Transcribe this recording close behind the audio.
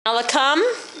Nala, come.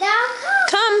 Now come.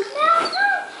 Come. Now come.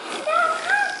 Now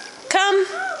come. Come.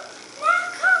 Now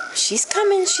come. She's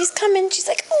coming. She's coming. She's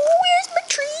like, oh, where's my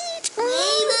treat?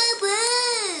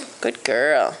 Good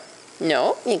girl.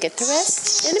 No, you get the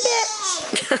rest in a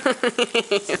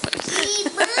bit.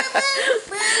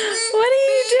 What are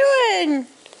you doing?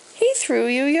 He threw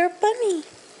you your bunny.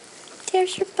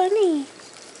 There's your bunny.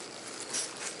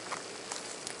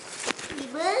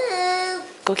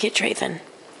 Go get Draven.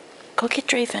 Go get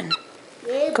Draven.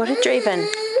 Go to Draven.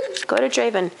 Go to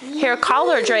Draven. Here,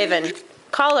 call her, Draven.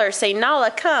 Call her. Say,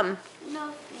 Nala, come.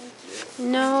 No, thank you.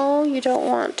 No, you don't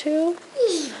want to?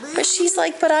 But she's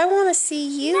like, but I want to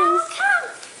see you. Now come.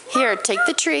 Here, take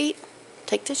the treat.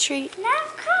 Take the treat. Now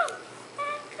come. Now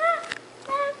come.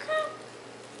 Now come.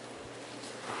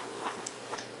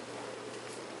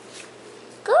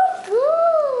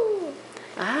 Go.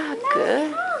 Ah,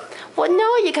 good. Well,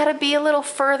 no, you got to be a little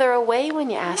further away when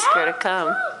you ask her to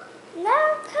come.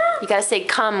 Now come. You got to say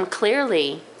come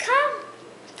clearly. Come.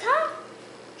 Come.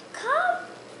 Come.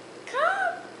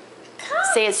 Come. Come.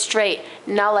 Say it straight.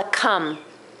 Nala, come.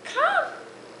 Come.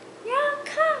 Now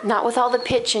come. Not with all the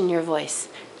pitch in your voice.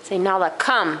 Say, Nala,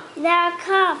 come. Now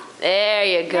come. There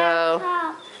you Now go.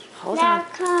 come. Hold Now on.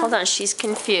 come. Hold on. She's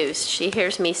confused. She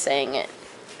hears me saying it.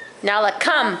 Nala,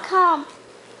 come. Come.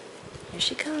 Here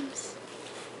she comes.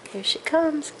 Here she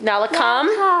comes. Nala, Now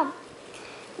come. come.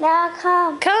 Now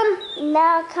come. Come.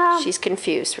 Now come. She's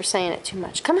confused. We're saying it too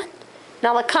much. Come on.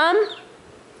 Nala, come.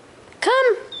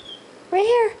 Come. Right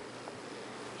here.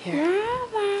 Here.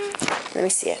 Let me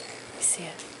see it. Let me see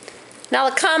it.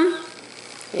 Nala, come.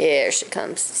 Here she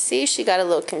comes. See, she got a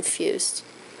little confused.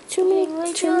 Too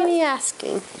many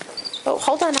asking. Oh,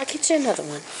 hold on. I'll get you another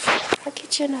one. I'll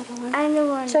get you another one. I know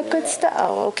one. Is that good stuff?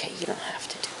 Oh, okay. You don't have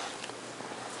to do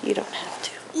it. You don't have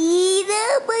to. Eat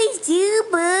up my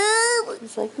soup.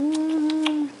 It's like,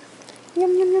 yum,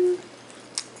 yum, yum.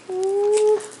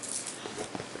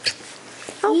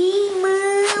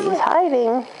 Oh, she's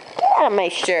hiding. Get out of my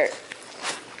shirt.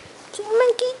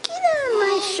 Monkey, get out of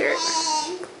my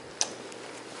shirt.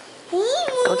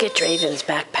 Go get Draven's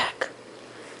backpack.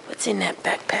 What's in that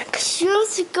backpack? She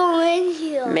wants to go in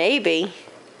here. Maybe.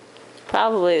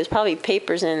 Probably. There's probably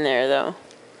papers in there, though.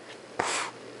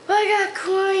 I got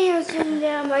crayons in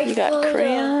there. My You got folder.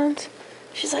 crayons?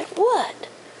 She's like, what?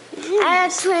 I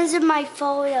have crayons in my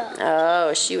folder.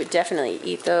 Oh, she would definitely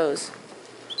eat those.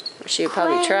 Or she would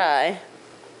probably Crayons. try.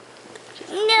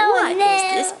 No, What no.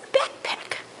 is this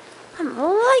backpack? I'm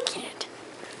liking it.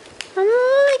 I'm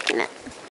liking it.